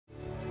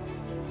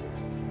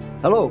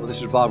Hello,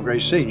 this is Bob Gray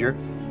Sr.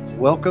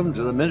 Welcome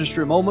to the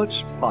Ministry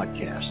Moments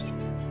podcast.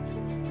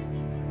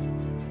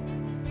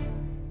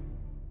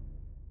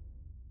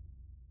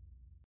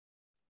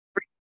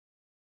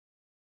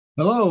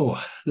 Hello,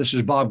 this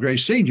is Bob Gray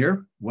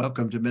Sr.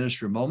 Welcome to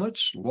Ministry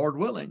Moments. Lord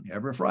willing,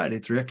 every Friday,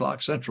 3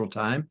 o'clock Central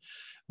Time,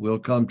 we'll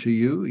come to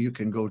you. You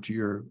can go to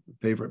your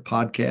favorite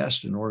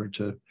podcast in order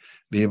to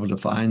be able to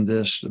find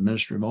this, the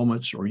Ministry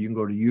Moments, or you can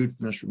go to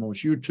Ministry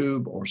Moments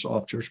YouTube or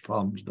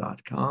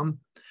softchurchproblems.com.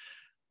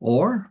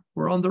 Or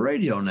we're on the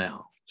radio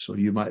now, so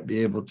you might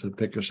be able to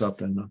pick us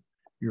up in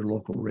your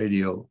local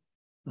radio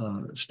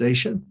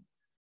station.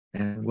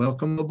 And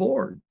welcome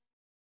aboard.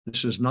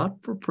 This is not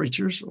for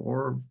preachers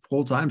or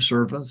full-time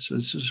servants.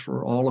 This is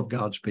for all of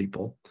God's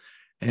people.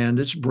 And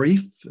it's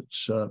brief,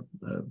 it's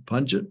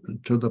pungent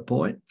and to the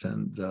point.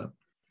 And Brother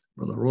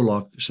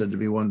Roloff said to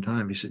me one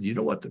time, he said, "You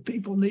know what the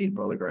people need,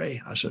 Brother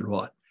Gray?" I said,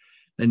 "What?"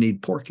 "They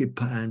need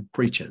porcupine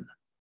preaching.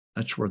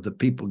 That's where the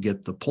people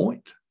get the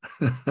point."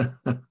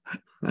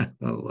 I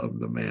love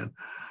the man.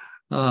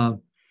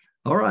 All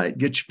right,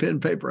 get your pen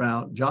and paper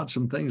out, jot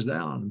some things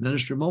down.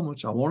 Ministry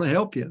Moments, I want to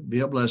help you, be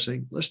a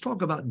blessing. Let's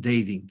talk about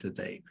dating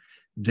today.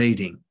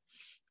 Dating.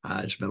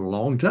 It's been a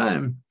long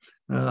time,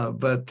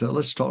 but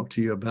let's talk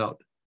to you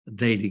about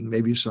dating.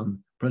 Maybe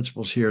some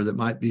principles here that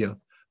might be a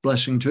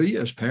blessing to you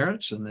as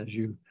parents and as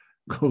you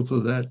go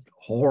through that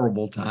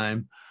horrible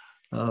time.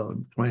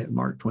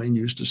 Mark Twain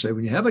used to say,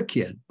 when you have a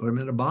kid, put him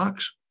in a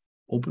box,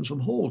 open some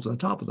holes at the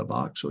top of the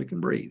box so he can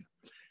breathe.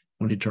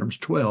 When he turns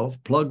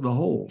 12, plug the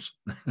holes.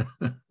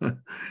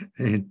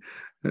 and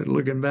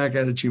looking back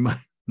at it, you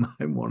might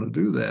want to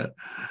do that.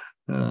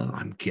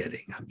 I'm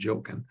kidding. I'm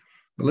joking.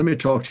 But let me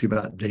talk to you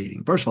about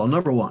dating. First of all,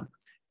 number one,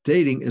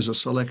 dating is a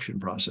selection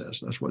process.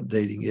 That's what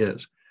dating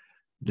is.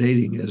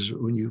 Dating is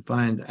when you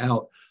find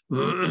out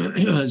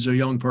as a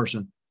young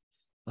person,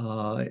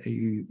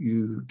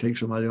 you take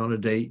somebody on a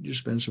date, you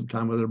spend some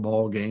time with a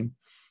ball game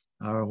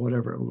or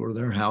whatever, go to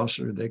their house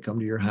or they come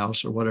to your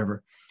house or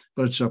whatever.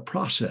 But it's a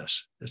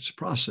process. It's a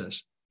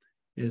process.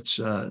 It's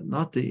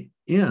not the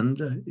end,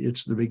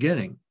 it's the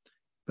beginning,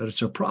 but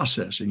it's a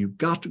process. And you've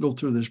got to go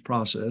through this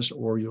process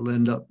or you'll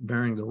end up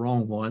marrying the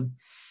wrong one.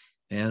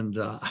 And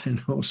I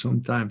know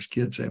sometimes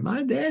kids say,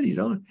 "My daddy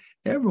don't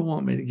ever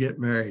want me to get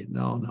married."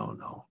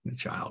 No,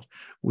 child.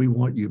 We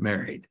want you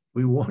married.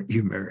 We want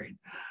you married.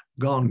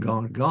 Gone,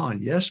 gone,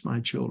 gone. Yes, my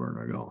children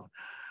are gone.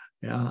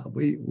 Yeah,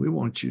 we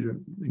want you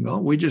to go.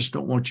 We just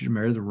don't want you to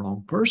marry the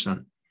wrong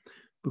person.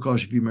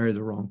 Because if you marry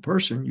the wrong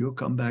person, you'll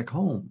come back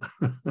home.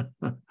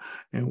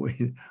 And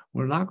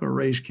we're not going to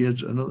raise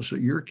kids unless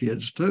your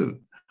kids too.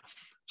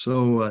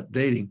 So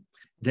dating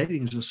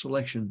is a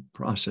selection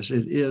process.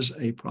 It is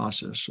a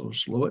process. So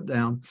slow it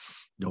down.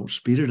 Don't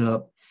speed it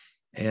up.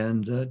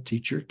 And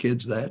teach your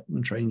kids that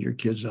and train your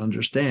kids to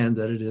understand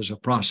that it is a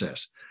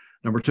process.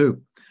 Number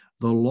two,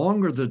 the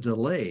longer the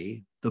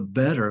delay, the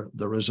better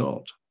the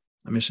result.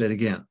 Let me say it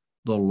again.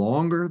 The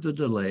longer the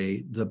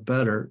delay, the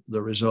better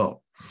the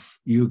result.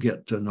 You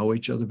get to know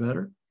each other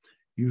better.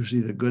 You see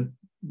the good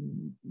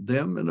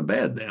them and the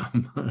bad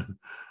them,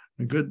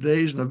 the good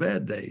days and the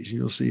bad days.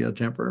 You'll see a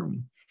temper,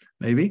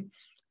 maybe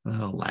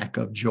a lack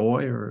of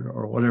joy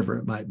or whatever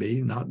it might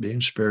be, not being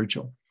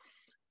spiritual,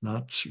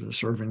 not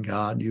serving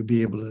God. You'll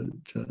be able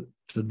to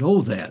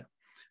know that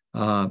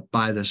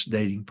by this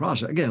dating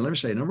process. Again, let me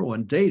say, number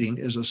one, dating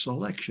is a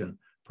selection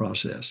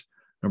process.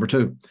 Number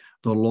two,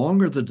 the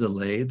longer the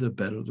delay, the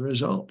better the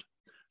result.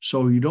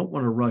 So you don't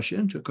want to rush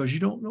into it because you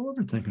don't know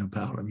everything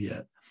about them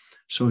yet.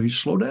 So you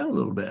slow down a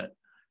little bit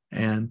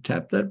and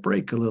tap that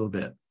brake a little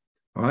bit.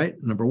 All right.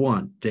 Number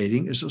one,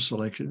 dating is a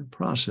selection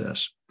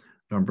process.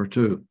 Number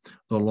two,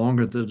 the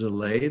longer the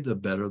delay, the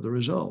better the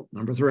result.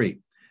 Number three,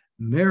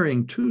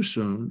 marrying too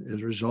soon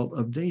is a result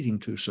of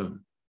dating too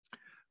soon.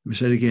 Let me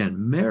say it again.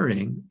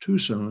 Marrying too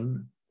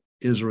soon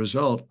is a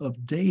result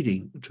of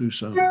dating too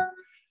soon.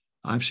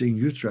 I've seen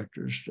youth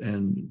directors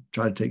and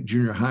try to take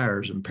junior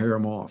hires and pair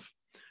them off.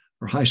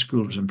 Or high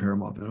schoolers and pair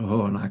them off.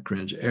 And I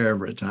cringe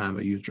every time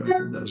a youth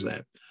director does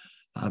that.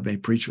 I may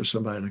preach with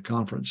somebody in a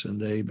conference and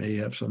they may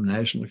have some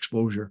national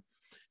exposure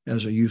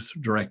as a youth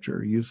director,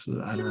 and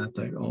I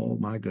think, oh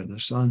my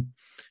goodness, son,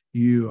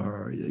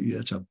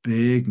 it's a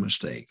big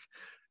mistake.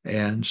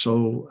 And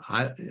so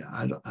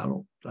I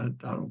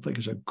don't think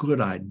it's a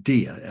good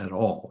idea at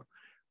all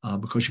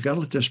because you got to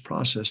let this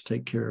process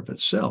take care of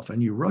itself.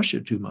 And you rush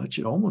it too much,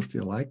 it almost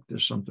feels like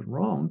there's something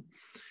wrong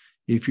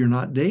if you're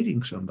not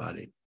dating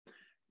somebody.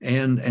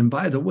 And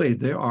by the way,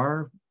 there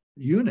are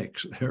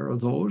eunuchs. There are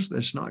those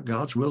that's not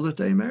God's will that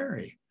they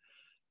marry.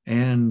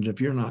 And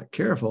if you're not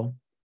careful,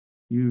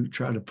 you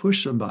try to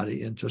push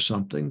somebody into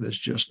something that's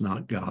just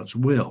not God's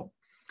will.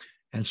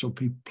 And so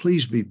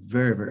please be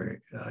very,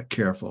 very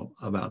careful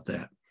about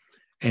that.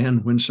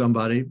 And when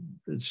somebody,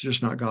 it's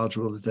just not God's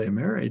will that they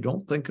marry,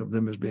 don't think of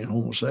them as being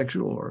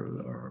homosexual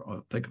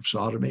or think of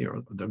sodomy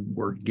or the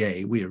word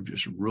gay. We have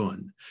just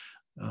ruined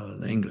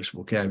the English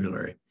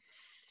vocabulary.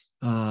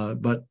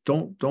 But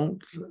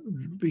don't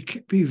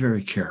be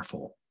very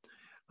careful.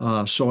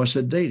 So I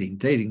said dating.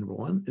 Dating, number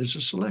one, is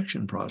a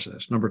selection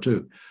process. Number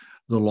two,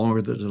 The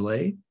longer the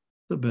delay,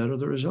 the better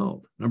the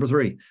result. Number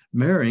 3,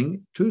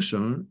 marrying too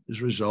soon is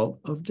a result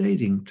of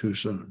dating too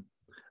soon.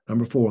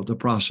 Number 4, the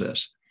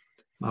process.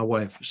 My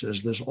wife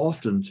says this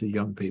often to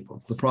young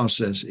people. The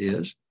process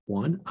is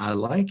 1, I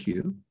like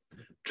you.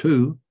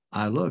 2,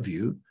 I love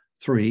you.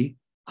 3,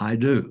 I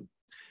do.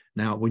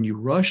 Now, when you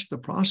rush the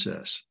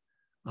process,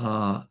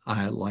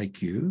 I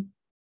like you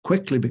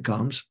quickly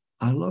becomes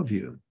I love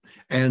you.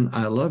 And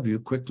I love you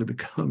quickly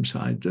becomes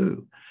I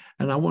do.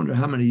 And I wonder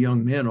how many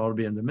young men ought to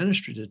be in the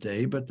ministry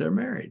today, but they're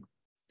married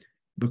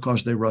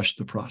because they rushed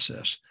the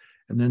process.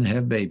 And then they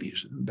have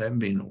babies,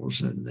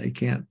 bambinos, and they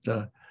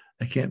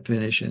can't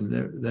finish.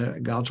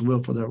 And God's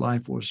will for their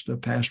life was to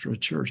pastor a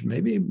church,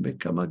 maybe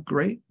become a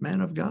great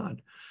man of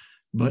God.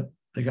 But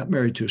they got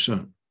married too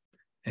soon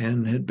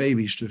and had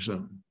babies too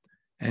soon.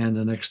 And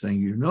the next thing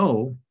you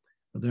know,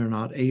 they're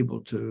not able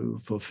to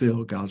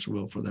fulfill God's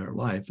will for their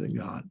life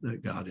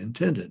that God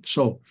intended.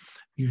 So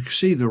you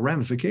see the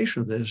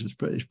ramification of this is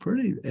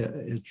pretty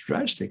it's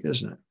drastic,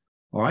 isn't it?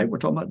 All right, we're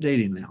talking about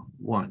dating now.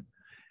 1,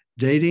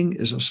 dating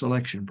is a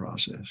selection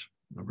process.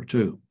 Number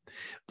 2,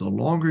 the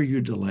longer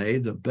you delay,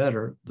 the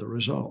better the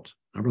result.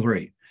 Number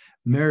 3,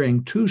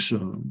 marrying too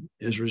soon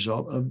is a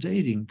result of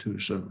dating too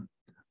soon.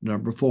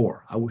 Number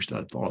 4, I wish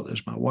I'd thought of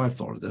this. My wife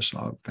thought of this, so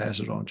I'll pass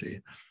it on to you.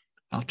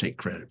 I'll take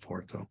credit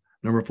for it, though.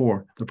 Number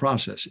 4, the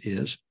process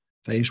is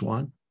phase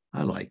 1,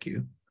 I like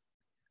you.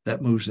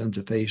 That moves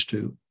into phase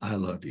 2, I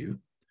love you.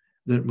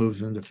 Then it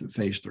moves into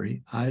phase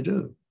 3, I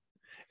do.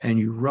 And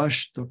you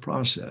rush the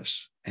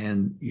process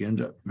and you end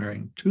up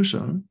marrying too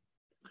soon.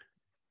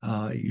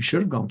 You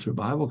should have gone through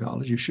Bible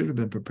college. You should have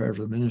been prepared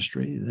for the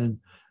ministry. Then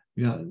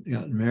you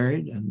got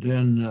married, and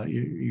then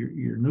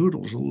your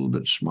noodle's a little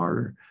bit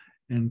smarter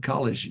in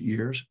college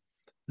years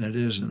than it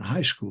is in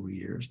high school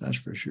years, that's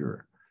for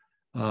sure.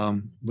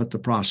 But the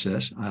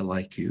process, I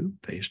like you,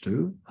 phase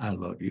 2, I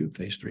love you,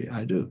 phase 3,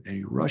 I do. And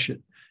you rush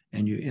it,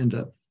 and you end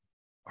up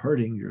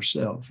hurting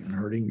yourself and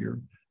hurting your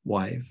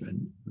wife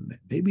and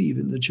maybe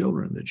even the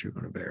children that you're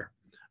going to bear.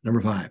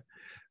 Number 5,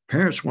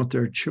 parents want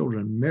their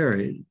children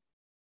married,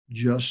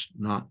 just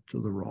not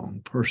to the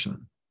wrong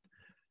person.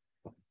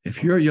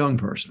 If you're a young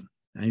person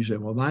and you say,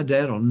 well, my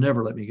dad will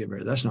never let me get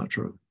married, that's not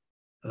true.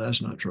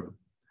 That's not true.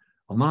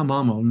 Well, my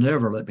mom will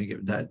never let me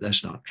get that.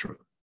 That's not true.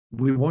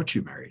 We want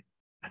you married.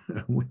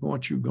 We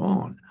want you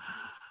gone.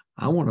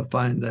 I want to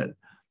find that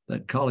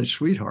college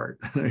sweetheart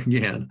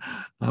again.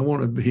 I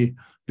want to be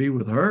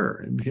with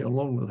her and be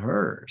alone with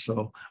her.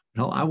 So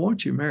no, I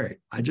want you married.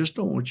 I just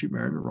don't want you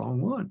marrying the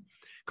wrong one,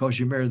 because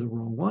you marry the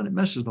wrong one, it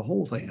messes the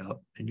whole thing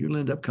up and you'll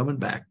end up coming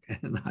back.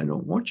 And I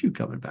don't want you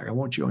coming back. I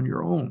want you on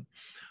your own,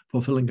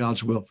 fulfilling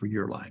God's will for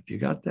your life. You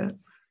got that?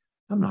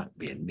 I'm not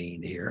being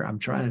mean here. I'm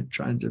trying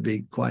to be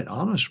quite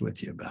honest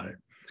with you about it.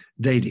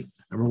 Dating,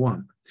 number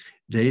 1.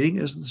 Dating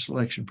is the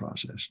selection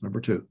process.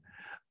 Number 2,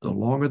 the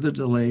longer the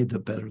delay, the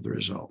better the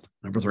result.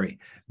 Number 3,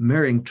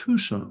 marrying too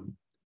soon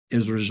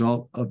is the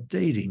result of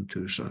dating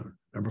too soon.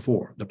 Number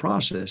 4, the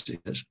process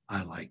is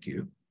I like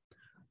you,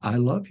 I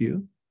love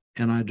you,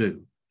 and I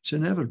do. It's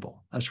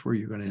inevitable. That's where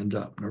you're going to end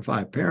up. Number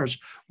 5, parents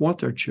want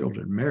their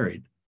children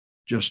married,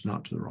 just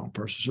not to the wrong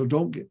person. So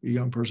don't get a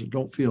young person,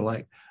 don't feel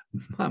like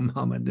my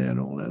mom and dad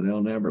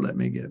they'll never let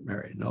me get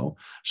married. No,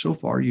 so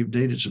far you've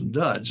dated some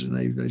duds and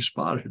they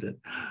spotted it.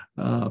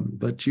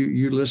 But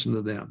you listen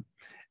to them.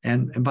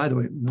 And by the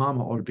way,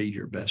 mama ought to be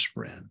your best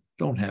friend.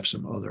 Don't have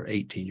some other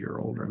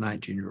 18-year-old or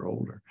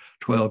 19-year-old or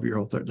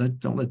 12-year-old.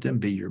 Don't let them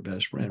be your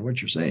best friend.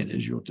 What you're saying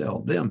is you'll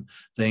tell them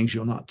things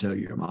you'll not tell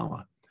your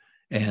mama.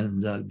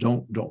 And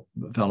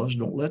fellas,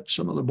 don't let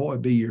some other boy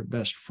be your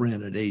best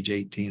friend at age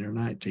 18 or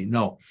 19.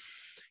 No,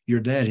 your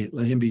daddy,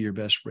 let him be your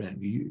best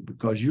friend,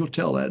 because you'll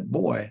tell that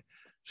boy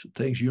some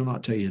things you'll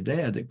not tell your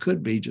dad that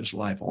could be just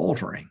life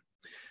altering.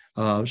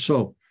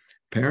 So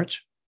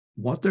parents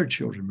want their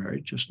children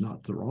married, just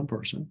not the wrong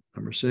person.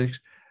 Number 6,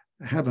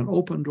 have an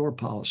open door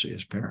policy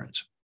as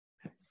parents.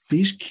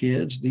 These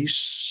kids,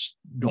 these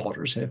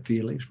daughters have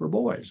feelings for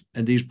boys,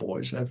 and these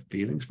boys have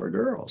feelings for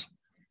girls.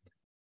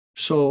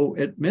 So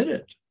admit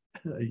it.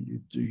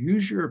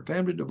 Use your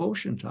family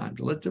devotion time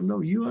to let them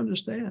know you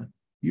understand.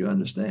 You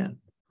understand.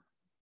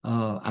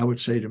 I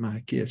would say to my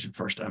kids, the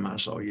first time I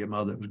saw your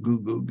mother, it was goo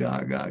goo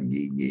gaga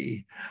gee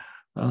gee.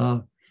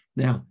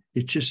 Now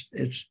it's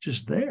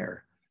just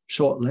there.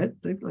 So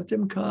let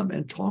them come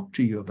and talk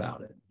to you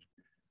about it.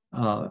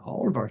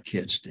 All of our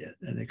kids did,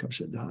 and they come and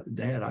said,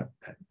 Dad,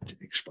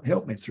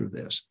 help me through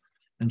this.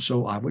 And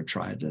so I would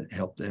try to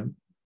help them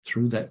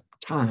through that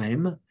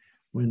time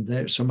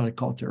when somebody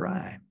caught their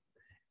eye.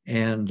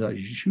 And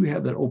you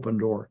have that open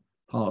door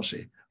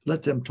policy.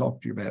 Let them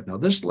talk to you about it. Now,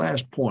 this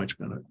last point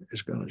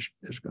is going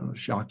to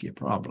shock you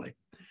probably,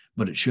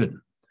 but it shouldn't.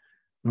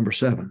 Number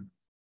 7,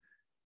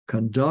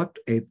 conduct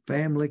a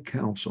family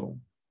council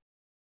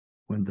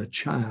when the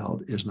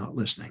child is not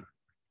listening.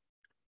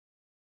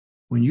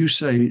 When you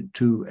say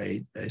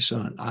to a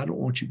son, I don't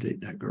want you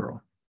dating that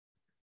girl,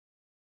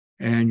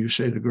 and you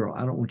say to the girl,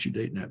 I don't want you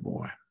dating that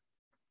boy,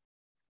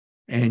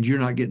 and you're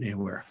not getting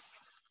anywhere,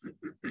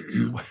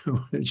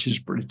 which is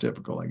pretty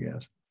typical, I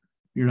guess.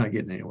 you're not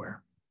getting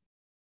anywhere.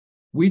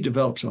 We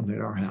developed something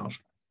at our house,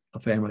 a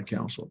family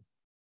council.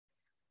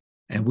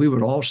 And we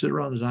would all sit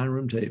around the dining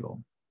room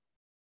table,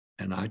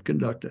 and I'd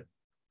conduct it.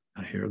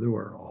 And here they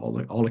were, all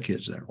the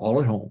kids there, all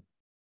at home.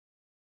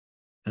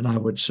 And I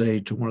would say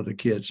to one of the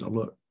kids,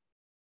 look,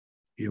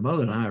 your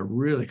mother and I are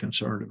really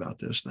concerned about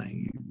this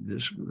thing,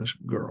 this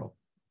girl.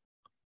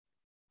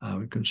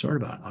 I'm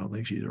concerned about it. I don't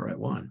think she's the right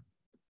one.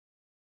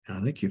 And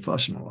I think you're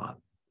fussing a lot.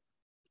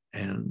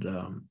 And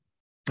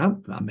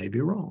I may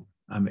be wrong.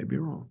 I may be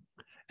wrong.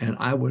 And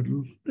I would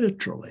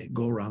literally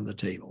go around the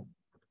table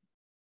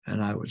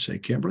and I would say,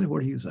 Kimberly,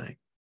 what do you think?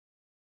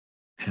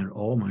 And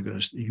oh my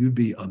goodness, you'd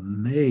be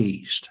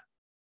amazed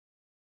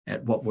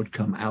at what would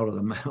come out of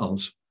the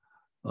mouths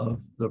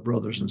of the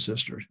brothers and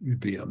sisters. You'd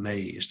be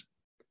amazed.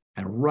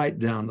 And right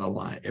down the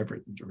line,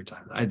 every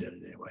time I did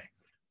it anyway,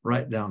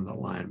 right down the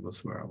line with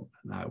where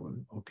I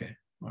would, okay,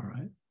 all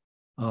right.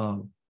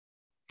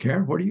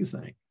 Karen, what do you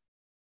think?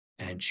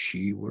 And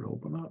she would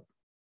open up.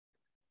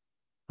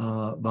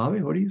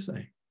 Bobby, what do you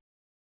think?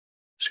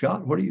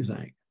 Scott, what do you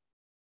think?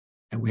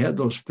 And we had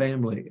those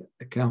family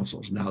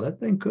councils. Now that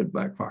thing could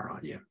backfire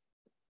on you.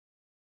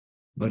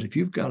 But if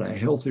you've got a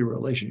healthy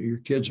relationship, your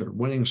kids are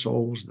winning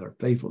souls, they're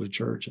faithful to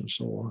church and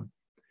so on,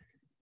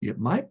 it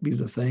might be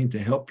the thing to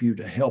help you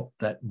to help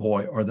that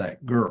boy or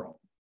that girl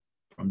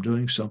from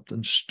doing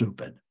something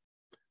stupid.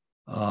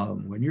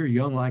 When you're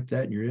young like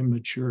that and you're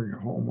immature and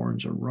your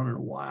hormones are running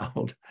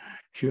wild,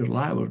 you're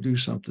liable to do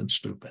something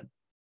stupid.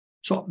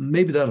 So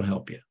maybe that'll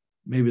help you.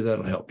 Maybe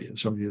that'll help you.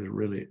 Some of you that are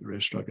really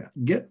struck out.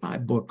 Get my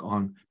book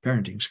on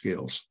parenting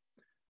skills,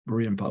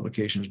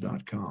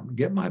 BereanPublications.com.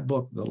 Get my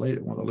book, one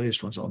of the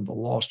latest ones on the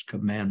lost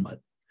commandment,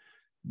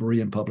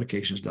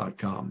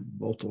 BereanPublications.com.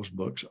 Both those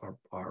books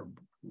are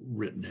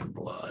written in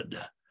blood.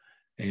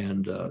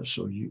 And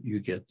so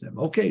you get them.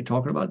 Okay,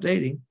 talking about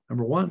dating.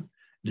 Number one,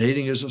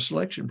 dating is a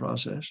selection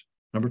process.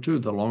 Number two,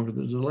 the longer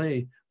the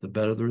delay, the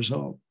better the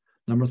result.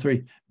 Number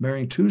three,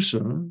 marrying too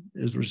soon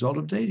is the result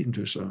of dating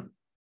too soon.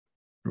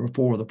 Number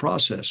four, the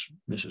process,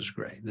 Mrs.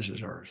 Gray. This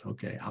is hers.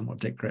 Okay, I'm going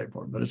to take credit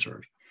for it, but it's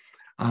hers.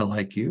 I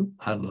like you.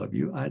 I love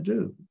you. I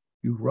do.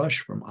 You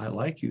rush from I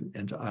like you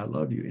into I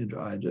love you into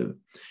I do.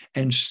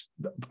 And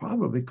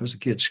probably because the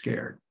kid's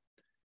scared,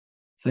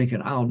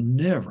 thinking I'll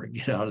never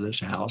get out of this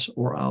house,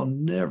 or I'll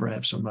never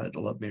have somebody to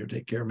love me or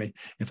take care of me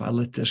if I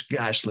let this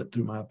guy slip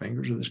through my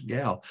fingers or this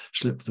gal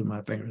slip through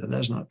my fingers. And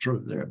that's not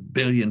true. There are a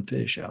billion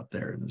fish out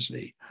there in the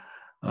sea.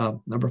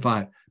 Number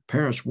five,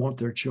 parents want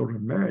their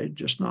children married,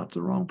 just not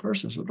the wrong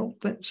person. So don't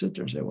sit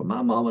there and say, well,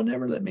 my mama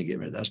never let me get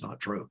married. That's not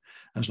true.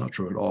 That's not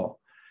true at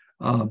all.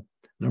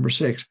 Number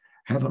six,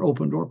 have an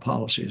open door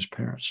policy as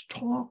parents.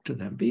 Talk to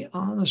them, be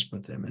honest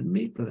with them, and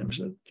meet with them.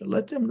 So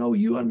let them know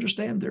you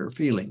understand their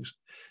feelings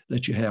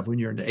that you have when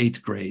you're in the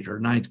 8th grade or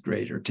 9th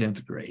grade or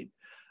 10th grade.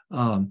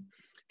 And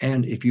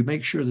if you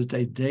make sure that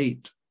they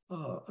date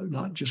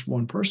not just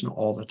one person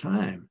all the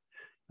time,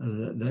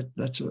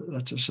 that's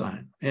a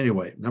sign.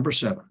 Anyway, number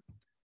seven,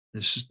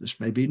 this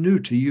may be new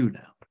to you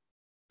now.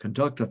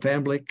 Conduct a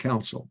family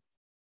council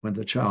when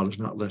the child is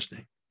not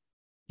listening.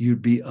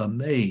 You'd be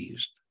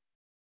amazed.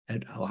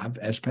 And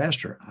as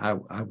pastor, I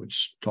would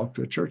talk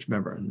to a church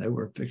member and they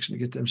were fixing to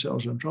get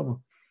themselves in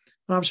trouble.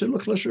 And I would say,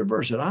 look, let's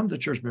reverse it. I'm the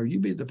church member. You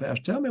be the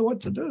pastor. Tell me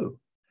what to do.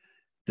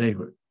 They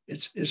would,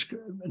 it's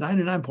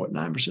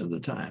 99.9% of the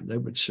time, they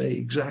would say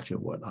exactly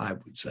what I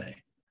would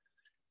say.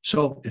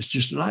 So it's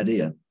just an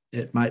idea.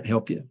 It might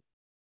help you.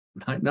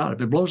 Might not.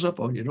 If it blows up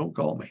on you, don't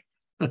call me.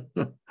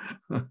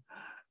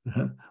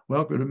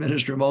 Welcome to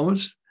Ministry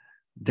Moments.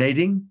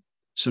 Dating,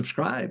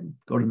 subscribe.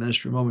 Go to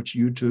Ministry Moments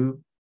YouTube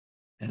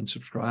and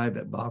subscribe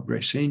at Bob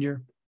Gray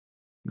Sr.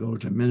 Go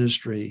to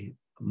Ministry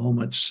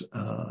Moments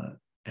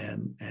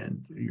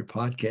and your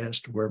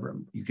podcast, wherever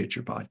you get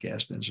your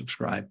podcast, and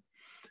subscribe.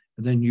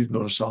 And then you can go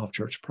to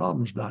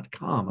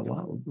solvechurchproblems.com. A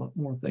lot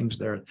more things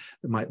there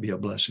that might be a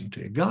blessing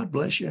to you. God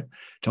bless you.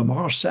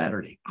 Tomorrow,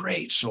 Saturday,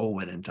 great soul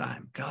winning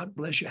time. God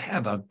bless you.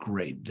 Have a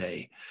great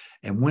day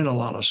and win a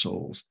lot of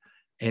souls.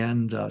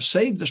 And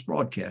save this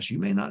broadcast. You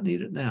may not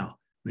need it now,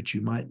 but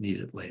you might need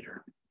it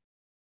later.